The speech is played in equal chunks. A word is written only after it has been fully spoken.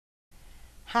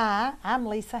Hi, I'm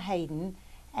Lisa Hayden,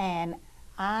 and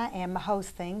I am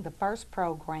hosting the first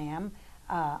program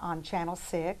on Channel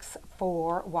 6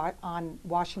 on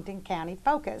Washington County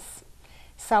Focus.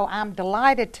 So I'm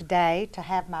delighted today to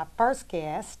have my first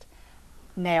guest,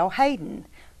 Nell Hayden,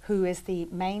 who is the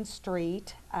Main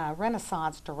Street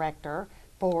Renaissance Director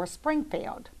for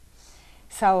Springfield.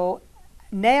 So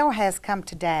Nell has come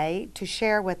today to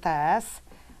share with us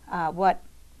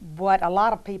what a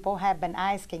lot of people have been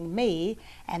asking me,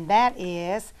 and that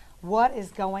is what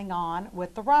is going on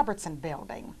with the Robertson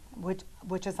building,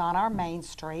 which is on our main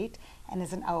street and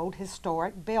is an old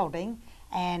historic building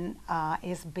and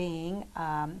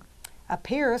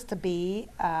appears to be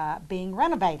being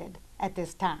renovated at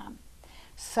this time.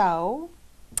 So,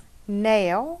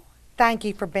 Nell, thank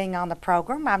you for being on the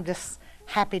program. I'm just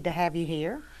happy to have you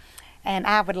here. And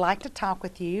I would like to talk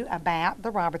with you about the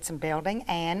Robertson building,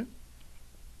 and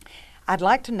I'd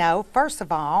like to know, first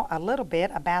of all, a little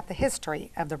bit about the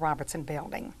history of the Robertson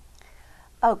building.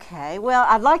 Okay, well,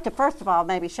 I'd like to first of all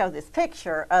maybe show this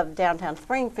picture of downtown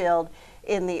Springfield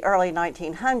in the early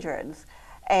 1900s.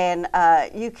 And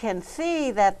you can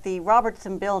see that the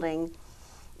Robertson building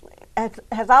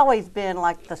has always been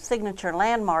like the signature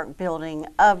landmark building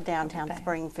of downtown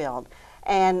Springfield.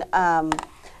 And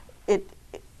it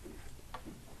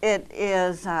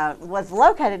was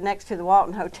located next to the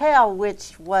Walton Hotel,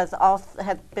 which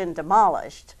had been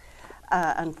demolished,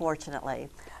 unfortunately.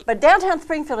 But downtown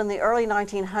Springfield in the early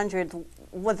 1900s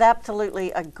was absolutely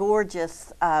a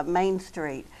gorgeous main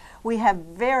street. We have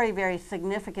very, very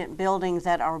significant buildings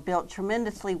that are built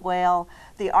tremendously well.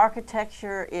 The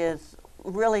architecture is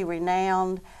really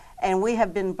renowned, and we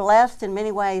have been blessed in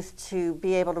many ways to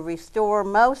be able to restore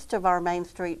most of our main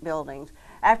street buildings.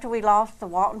 After we lost the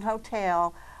Walton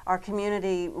Hotel, our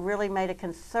community really made a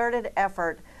concerted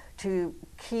effort to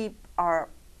keep our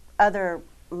other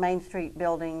Main Street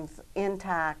buildings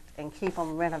intact and keep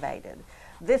them renovated.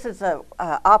 This is a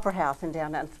opera house in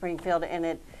downtown Springfield, and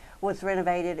it was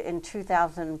renovated in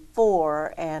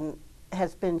 2004 and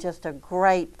has been just a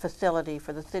great facility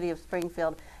for the city of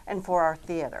Springfield and for our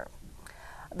theater.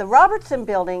 The Robertson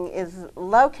building is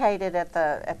located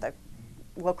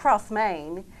across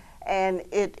Main, and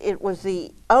it was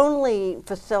the only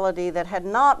facility that had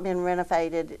not been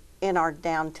renovated in our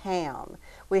downtown.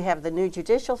 We have the new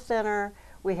Judicial Center,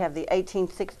 we have the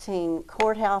 1816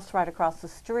 courthouse right across the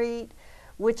street,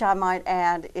 which I might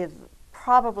add is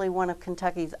probably one of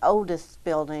Kentucky's oldest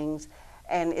buildings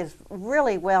and is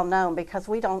really well known because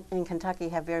we don't in Kentucky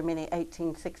have very many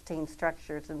 1816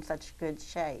 structures in such good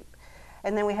shape.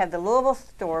 And then we have the Louisville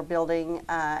Store building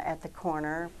at the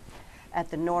corner, at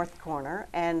the north corner,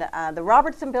 and the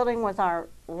Robertson building was our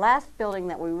last building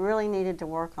that we really needed to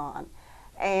work on,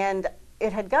 and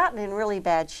it had gotten in really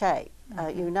bad shape.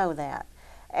 You know that,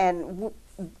 and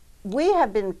we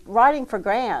have been writing for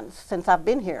grants since I've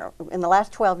been here in the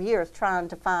last 12 years, trying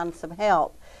to find some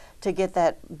help to get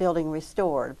that building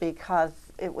restored because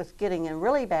it was getting in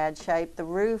really bad shape. The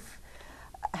roof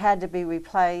had to be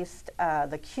replaced.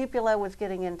 The cupola was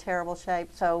getting in terrible shape,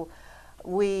 so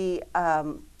we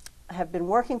have been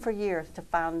working for years to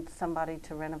find somebody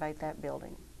to renovate that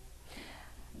building.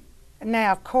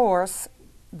 Now, of course,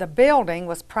 the building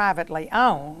was privately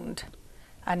owned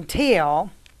until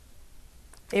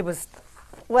it was...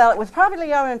 Well, it was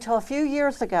privately owned until a few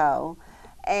years ago,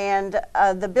 and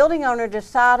the building owner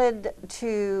decided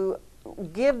to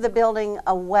give the building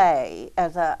away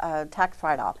as a tax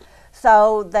write-off.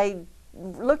 So they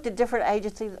looked at different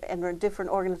agencies and different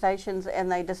organizations,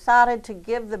 and they decided to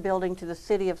give the building to the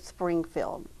city of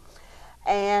Springfield.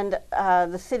 And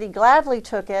the city gladly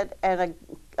took it and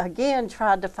again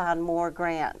tried to find more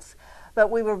grants.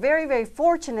 But we were very, very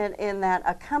fortunate in that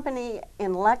a company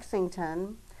in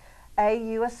Lexington,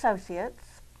 AU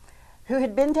Associates, who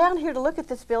had been down here to look at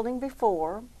this building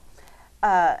before,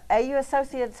 AU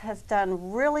Associates has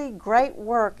done really great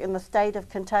work in the state of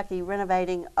Kentucky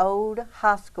renovating old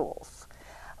high schools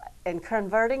and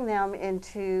converting them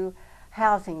into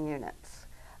housing units.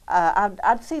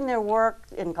 I've seen their work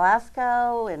in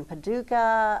Glasgow, in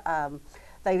Paducah.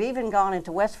 They've even gone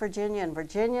into West Virginia and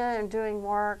Virginia and doing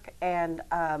work. And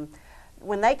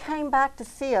when they came back to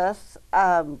see us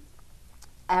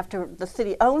after the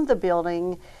city owned the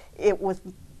building, it was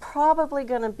probably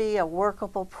going to be a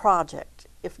workable project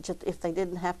if they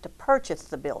didn't have to purchase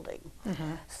the building.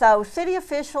 Mm-hmm. So city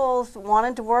officials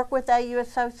wanted to work with AU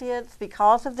Associates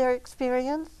because of their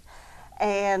experience,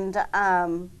 and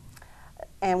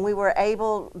they were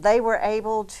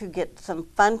able to get some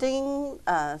funding,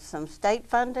 some state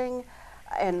funding,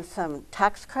 and some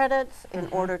tax credits in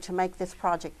order to make this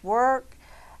project work.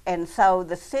 And so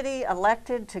the city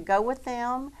elected to go with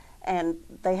them, and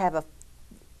they have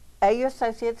AU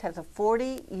Associates has a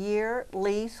 40-year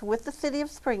lease with the city of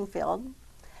Springfield.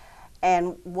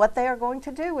 And what they are going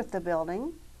to do with the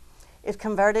building is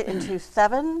convert it into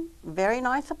 7 very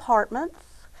nice apartments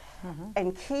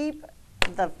and keep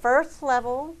the first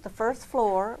level, the first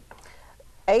floor,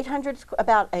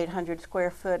 about 800 square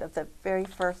foot of the very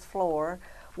first floor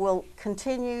will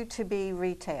continue to be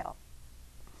retail.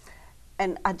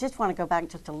 And I just want to go back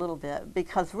just a little bit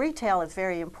because retail is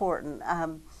very important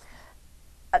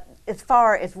as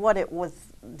far as what it was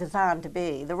designed to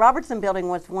be. The Robertson building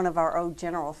was one of our old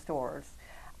general stores.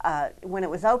 When it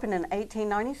was opened in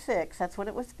 1896, that's when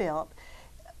it was built,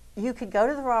 you could go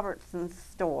to the Robertson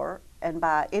store and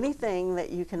buy anything that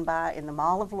you can buy in the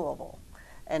Mall of Louisville.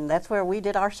 And that's where we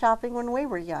did our shopping when we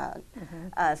were young.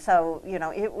 So, you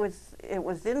know, it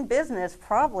was in business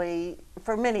probably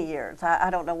for many years. I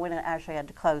don't know when it actually had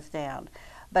to close down.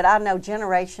 But I know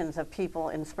generations of people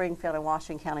in Springfield and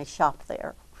Washington County shopped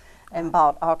there and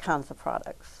bought all kinds of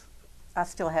products. I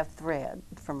still have thread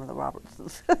from the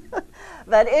Robertsons.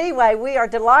 But anyway, we are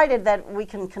delighted that we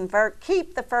can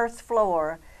keep the first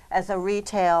floor as a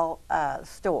retail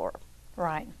store.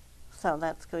 Right. So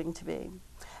that's going to be.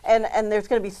 And there's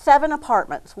going to be 7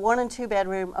 apartments, 1 and 2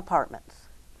 bedroom apartments.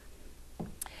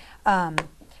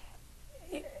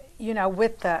 You know,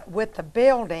 with the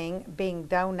building being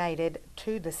donated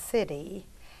to the city,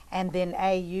 and then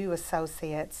AU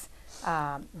Associates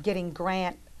getting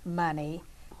grant money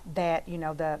that, you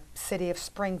know, the city of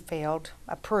Springfield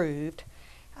approved,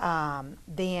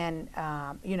 then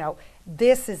you know,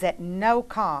 this is at no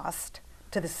cost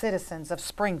to the citizens of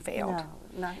Springfield.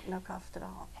 No cost at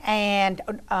all. And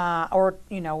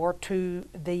or to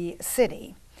the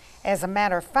city. As a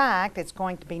matter of fact, it's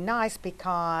going to be nice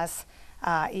because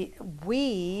the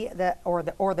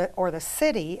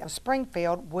city of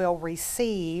Springfield will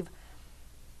receive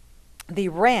the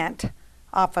rent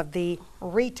off of the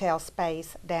retail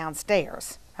space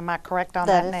downstairs. Am I correct on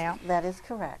that now? That is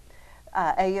correct.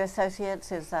 AU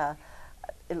Associates is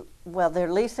well,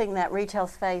 they're leasing that retail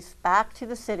space back to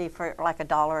the city for like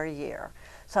 $1 a year.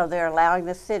 So they're allowing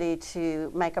the city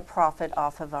to make a profit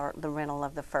off of the rental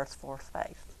of the first floor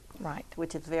space. Right.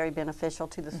 Which is very beneficial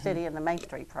to the city and the Main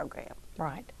Street program.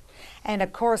 Right. And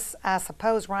of course, I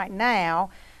suppose right now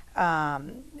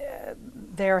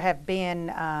there have been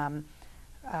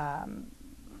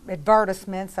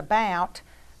advertisements about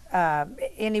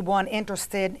anyone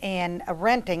interested in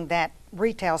renting that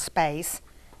retail space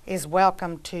is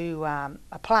welcome to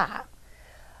apply.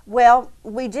 Well,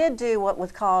 we did do what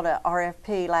was called a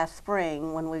RFP last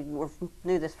spring when we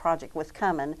knew this project was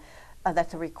coming.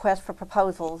 That's a request for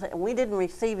proposals, and we didn't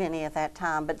receive any at that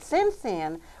time. But since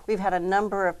then, we've had a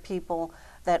number of people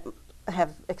that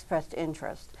have expressed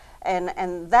interest.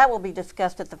 And that will be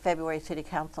discussed at the February City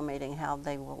Council meeting, how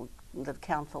the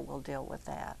council will deal with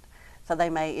that. So they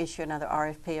may issue another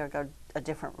RFP or go a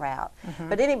different route.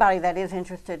 But anybody that is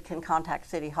interested can contact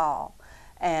City Hall.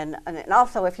 And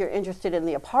also, if you're interested in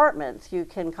the apartments, you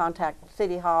can contact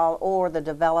City Hall or the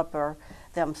developer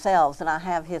themselves. And I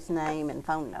have his name and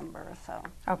phone number. So.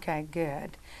 Okay,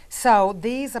 good. So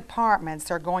these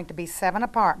apartments are going to be 7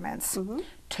 apartments,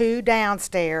 2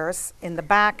 downstairs in the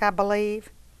back, I believe.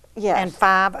 Yes. And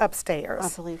 5 upstairs. I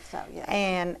believe so, yes.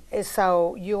 And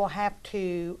so you'll have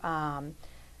to,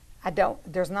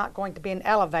 there's not going to be an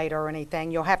elevator or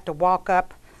anything. You'll have to walk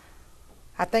up,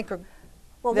 I think.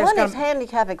 Well, one is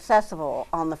handicap accessible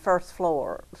on the first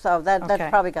floor, so that's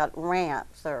probably got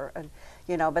ramps or,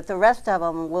 you know, but the rest of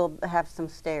them will have some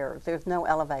stairs. There's no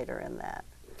elevator in that.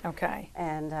 Okay.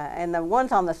 And the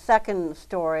ones on the second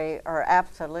story are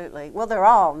absolutely, well, they're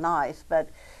all nice,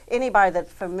 but anybody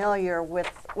that's familiar with,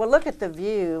 well, look at the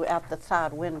view out the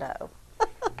side window.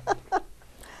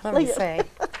 Let me see.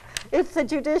 It's the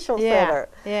Judicial Center.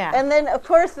 Yeah. And then, of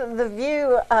course, the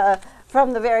view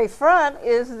from the very front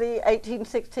is the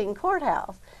 1816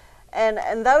 courthouse.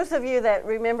 And those of you that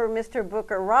remember Mr.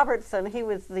 Booker Robertson, he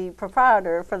was the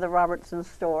proprietor for the Robertson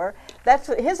store.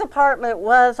 His apartment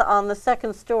was on the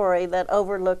second story that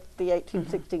overlooked the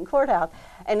 1816 courthouse.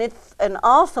 And it's an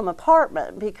awesome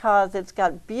apartment because it's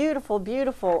got beautiful,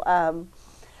 beautiful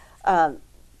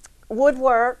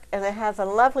woodwork, and it has a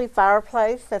lovely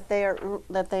fireplace that they're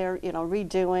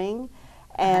redoing.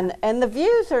 And the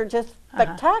views are just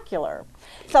spectacular.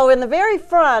 So in the very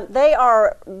front, they're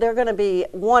going to be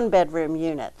 1-bedroom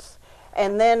units,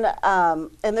 and then they're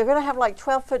going to have like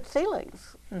 12-foot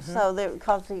ceilings. So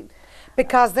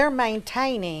because they're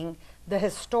maintaining the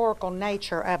historical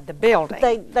nature of the building.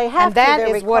 They have and that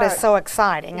to. is what is required. so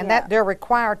exciting, and Yeah. that they're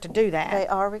required to do that. They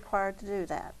are required to do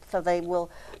that. So they will,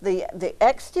 the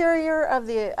exterior of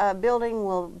the building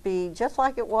will be just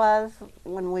like it was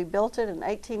when we built it in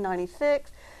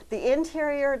 1896. The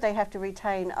interior, they have to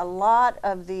retain a lot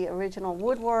of the original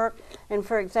woodwork. And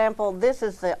for example, this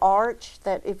is the arch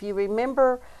that, if you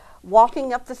remember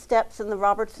walking up the steps in the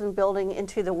Robertson building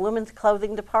into the women's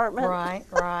clothing department. Right,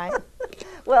 right.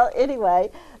 Well, anyway,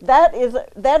 that is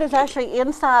actually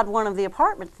inside one of the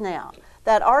apartments now.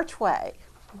 That archway.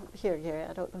 Here,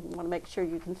 I don't want to make sure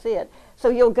you can see it. So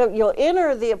you'll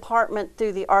enter the apartment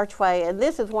through the archway, and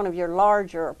this is one of your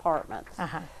larger apartments.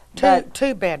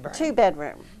 Two bedroom. 2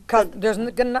 bedroom. Because there's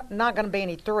not going to be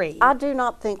any 3. I do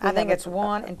not think. I think it's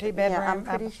 1 and 2 bedroom. Yeah, I'm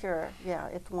pretty sure. Yeah,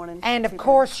 it's 1 and 2. And of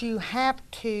course, you have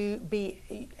to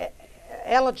be,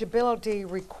 eligibility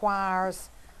requires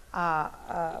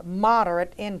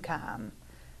moderate income.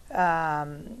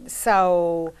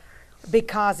 So,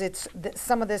 because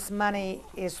some of this money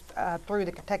is through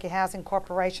the Kentucky Housing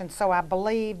Corporation, so I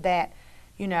believe that,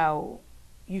 you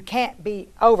can't be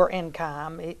over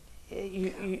income.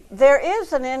 There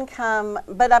is an income,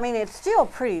 but I mean, it's still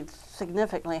pretty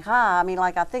significantly high. I mean,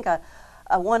 like, I think a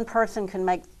one person can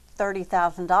make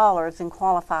 $30,000 and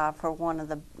qualify for one of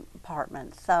the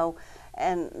apartments. So,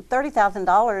 and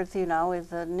 $30,000,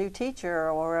 is a new teacher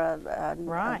or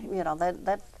right.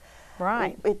 That's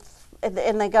right.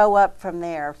 And they go up from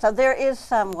there. So there is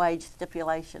some wage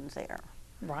stipulations there.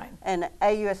 Right. And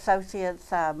AU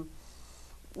Associates,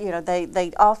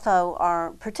 they also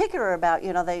are particular about,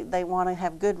 they want to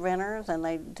have good renters, and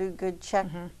they do good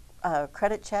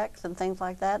credit checks and things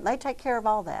like that. And they take care of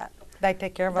all that. They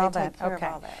take care of all that. Okay.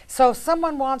 All that. So if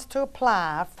someone wants to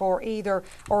apply for either,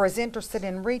 or is interested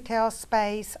in retail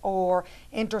space or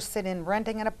interested in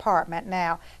renting an apartment,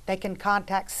 now they can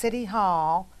contact City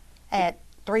Hall at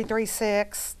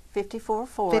 336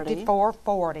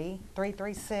 5440,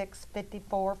 336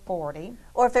 5440.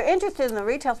 Or if they're interested in the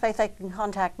retail space, they can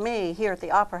contact me here at the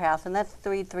Opera House, and that's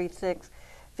 336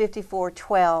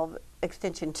 5412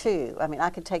 extension 2. I mean,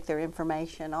 I could take their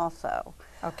information also.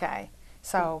 Okay.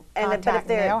 So And contact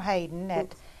Nell Hayden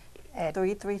at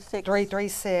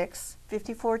 336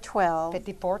 5412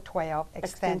 5412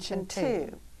 extension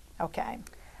 2. Okay.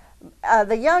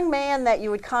 The young man that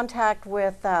you would contact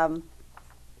with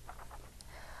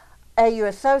AU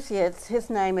Associates, his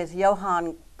name is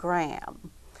Johann Graham.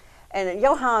 And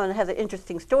Johann has an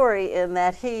interesting story in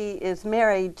that he is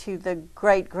married to the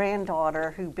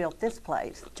great-granddaughter who built this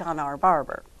place, John R.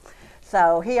 Barber.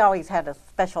 So he always had a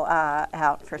special eye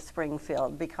out for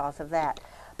Springfield because of that.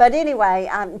 But anyway,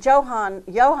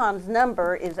 Johann's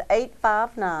number is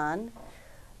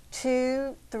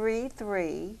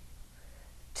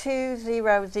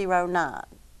 859-233-2009.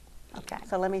 Okay.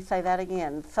 So let me say that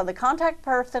again. So the contact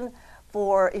person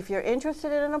for, if you're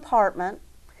interested in an apartment,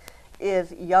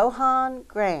 is Johann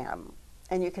Graham.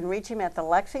 And you can reach him at the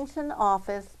Lexington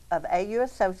office of AU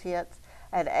Associates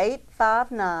at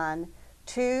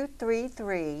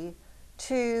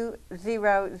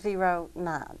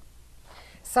 859-233-2009.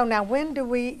 So now, when do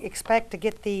we expect to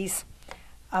get these,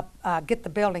 get the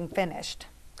building finished?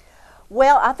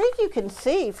 Well, I think you can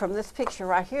see from this picture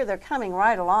right here, they're coming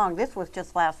right along. This was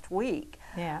just last week.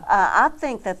 Yeah. I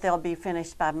think that they'll be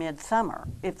finished by midsummer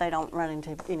if they don't run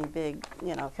into any big,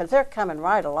 because they're coming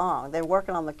right along. They're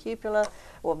working on the cupola,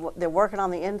 they're working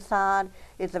on the inside.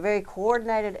 It's a very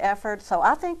coordinated effort. So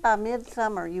I think by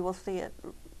midsummer you will see it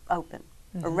open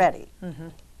or ready.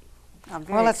 I'm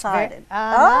very excited.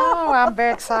 I know, I'm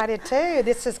very excited too.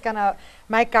 This is going to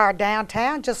make our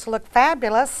downtown just look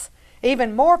fabulous.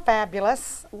 Even more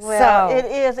fabulous. Well, so.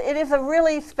 it is a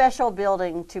really special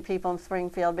building to people in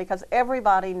Springfield because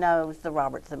everybody knows the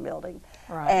Robertson building.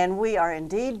 Right. And we are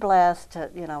indeed blessed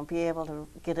to, be able to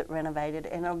get it renovated,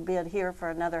 and it'll be here for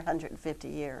another 150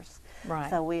 years. Right.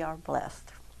 So we are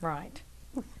blessed. Right.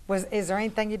 Is there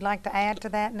anything you'd like to add to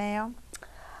that now?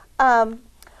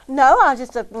 No, I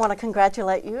just want to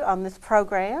congratulate you on this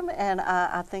program, and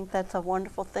I think that's a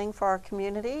wonderful thing for our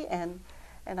community, and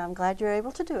I'm glad you're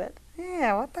able to do it.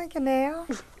 Yeah, well, thank you, Nell.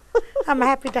 I'm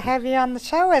happy to have you on the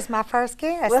show as my first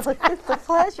guest. Well, it's a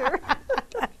pleasure.